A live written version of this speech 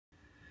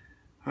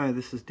Hi,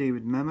 this is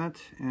David Mehmet,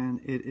 and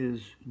it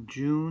is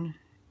June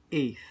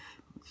 8th.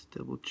 Let's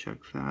double check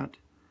that.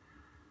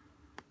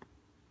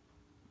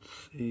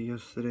 Let's see,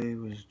 yesterday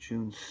was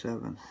June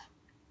 7th,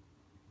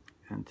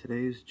 and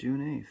today is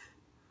June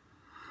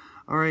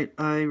 8th. Alright,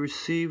 I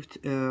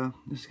received,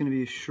 this is going to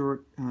be a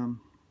short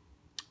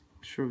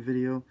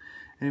video.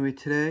 Anyway,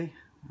 today,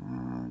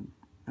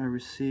 I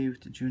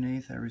received, June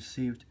 8th, I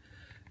received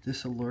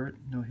this alert,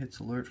 no hits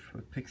alert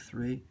for pick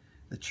 3.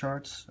 The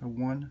charts are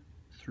 1,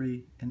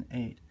 3, and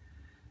 8.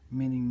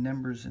 Meaning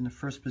numbers in the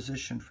first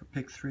position for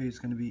pick 3 is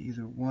going to be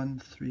either 1,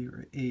 3,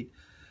 or 8.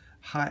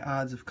 High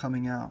odds of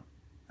coming out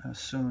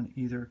soon,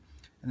 either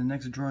in the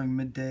next drawing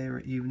midday or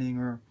evening,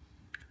 or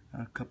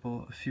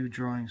a few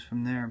drawings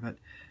from there. But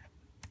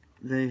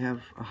they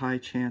have a high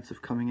chance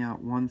of coming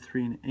out 1,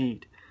 3, and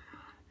 8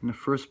 in the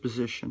first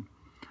position.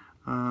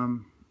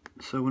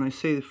 So when I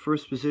say the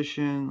first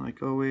position,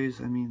 like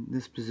always, I mean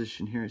this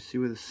position here. See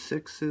where the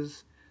 6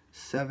 is?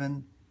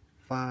 7,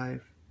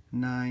 5,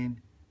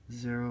 9,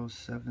 0,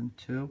 7,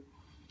 2.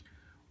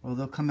 Well,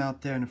 they'll come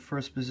out there in the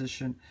first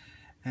position,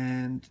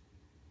 and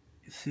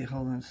see,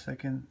 hold on a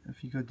second,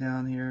 if you go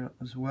down here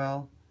as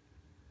well,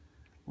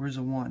 where's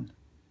a 1?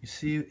 You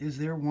see, is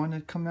there 1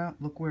 that come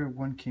out? Look where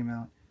 1 came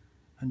out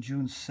on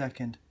June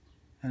 2nd,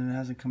 and it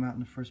hasn't come out in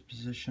the first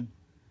position.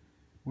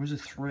 Where's a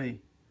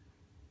 3?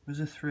 Where's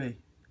a 3?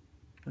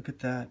 Look at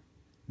that,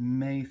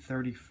 May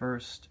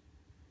 31st.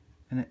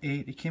 And an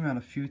 8, it came out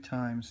a few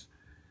times.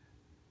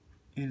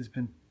 It has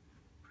been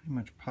pretty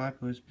much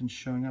popular. It's been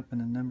showing up in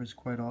the numbers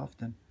quite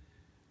often,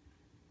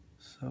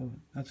 so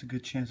that's a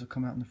good chance it'll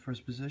come out in the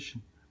first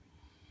position.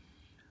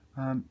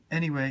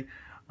 Anyway,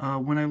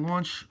 when I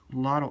launch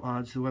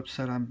Lottodds, the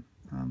website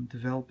I'm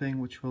developing,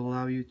 which will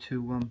allow you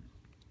to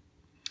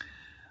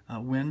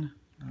win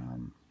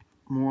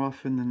more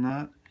often than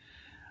not,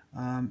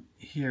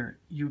 here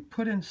you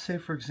put in, say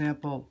for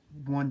example,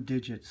 1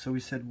 digit. So we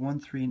said 1,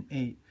 3, and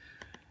 8,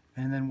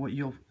 and then what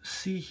you'll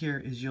see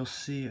here is you'll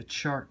see a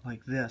chart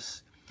like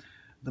this.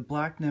 The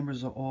black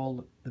numbers are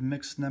all the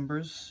mixed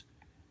numbers.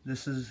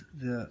 This is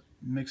the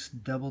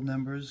mixed double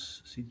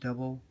numbers. See,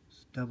 double,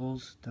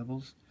 doubles,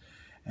 doubles.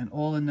 And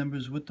all the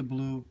numbers with the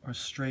blue are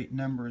straight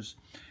numbers.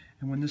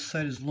 And when this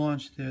site is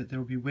launched, there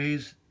will be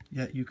ways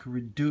that you can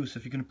reduce.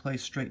 If you're going to play a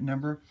straight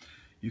number,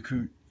 you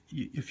can.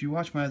 If you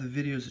watch my other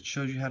videos, it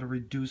shows you how to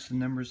reduce the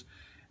numbers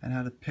and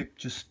how to pick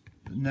just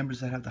the numbers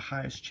that have the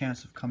highest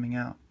chance of coming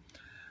out.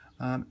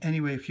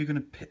 Anyway, if you're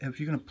going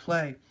to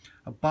play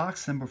a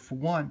box number for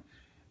 1,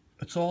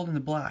 it's all in the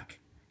black,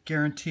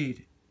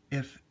 guaranteed.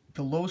 If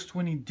the lowest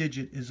winning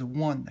digit is a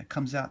 1 that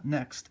comes out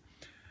next,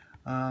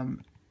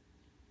 and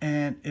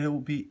it will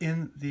be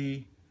in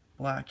the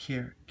black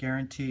here,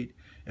 guaranteed.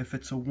 If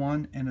it's a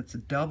 1 and it's a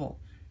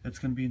double, it's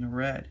going to be in the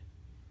red.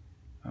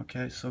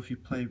 Okay, so if you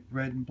play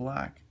red and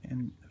black,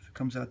 and if it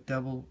comes out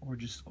double or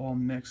just all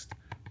mixed,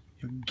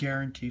 you're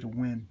guaranteed to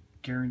win,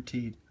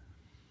 guaranteed.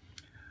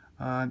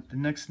 The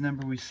next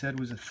number we said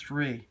was a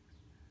 3.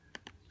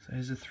 So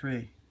here's a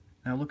 3.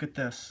 Now look at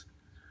this.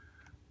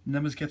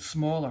 Numbers get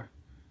smaller.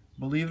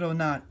 Believe it or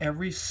not,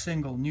 every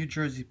single New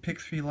Jersey Pick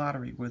 3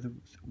 lottery where the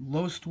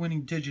lowest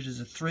winning digit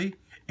is a 3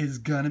 is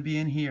going to be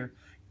in here.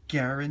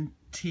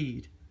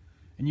 Guaranteed.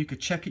 And you could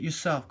check it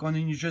yourself. Go on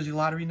the New Jersey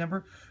lottery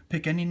number,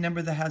 pick any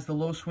number that has the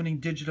lowest winning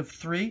digit of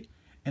 3,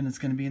 and it's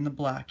going to be in the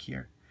black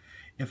here.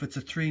 If it's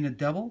a 3 and a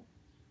double,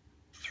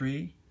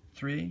 3,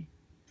 3,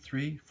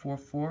 3, 4,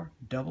 4,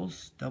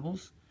 doubles,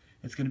 doubles,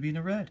 it's going to be in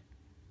the red.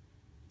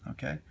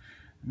 Okay?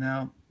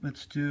 Now,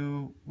 let's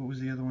do, what was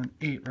the other one?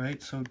 8,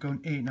 right? So go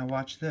 8. Now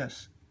watch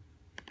this.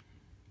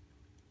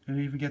 It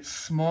even gets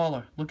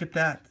smaller. Look at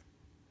that.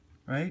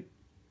 Right?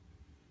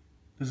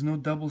 There's no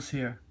doubles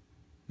here.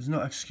 There's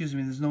no, excuse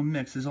me, there's no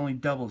mix. There's only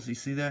doubles. You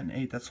see that? And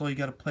 8. That's all you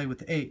got to play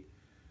with 8.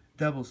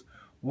 Doubles.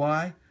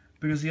 Why?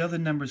 Because the other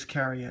numbers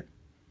carry it.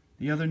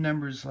 The other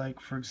numbers, like,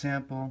 for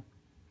example,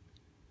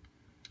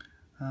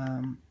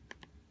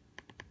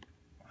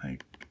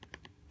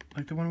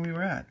 like the one we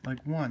were at,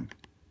 like 1,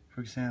 for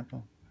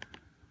example.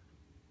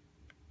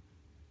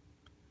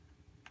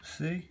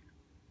 See?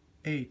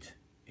 8,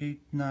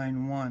 8,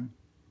 9, 1,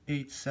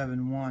 8,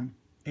 7, 1,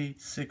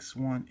 8, 6,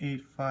 1,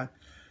 8, 5,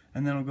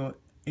 and then it'll go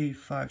 8,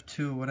 5,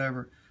 2,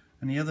 whatever.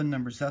 And the other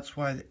numbers, that's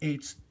why the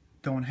 8s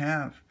don't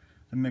have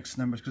the mixed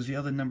numbers, because the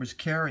other numbers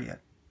carry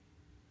it.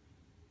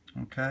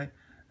 Okay?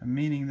 And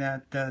meaning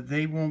that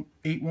 8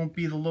 won't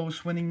be the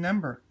lowest winning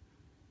number.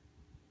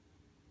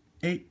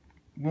 8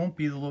 won't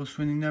be the lowest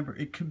winning number.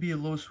 It could be a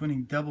lowest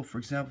winning double. For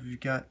example, if you've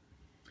got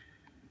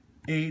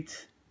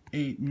 8,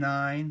 8,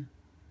 9,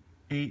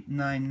 8,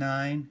 9,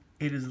 9.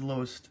 8 is the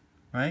lowest,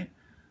 right?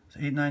 So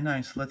 8, 9,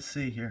 9. So let's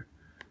see here.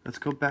 Let's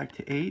go back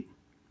to 8.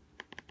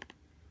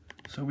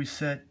 So we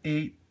said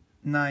 8,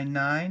 9,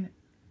 9,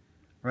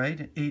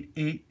 right? 8,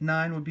 8,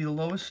 9 would be the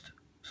lowest.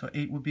 So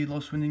 8 would be the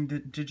lowest winning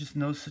digits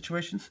in those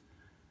situations.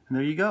 And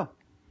there you go.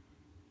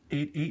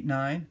 8, 8,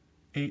 9,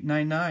 8,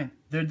 9, 9.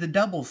 They're the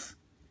doubles.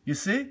 You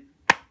see?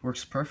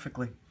 Works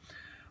perfectly.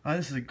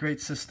 This is a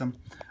great system,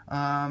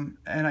 and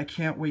I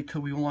can't wait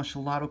till we launch the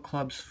Lotto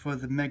clubs for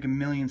the Mega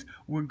Millions.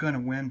 We're gonna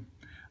win.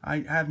 I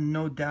have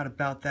no doubt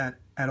about that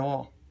at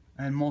all,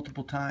 and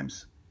multiple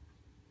times.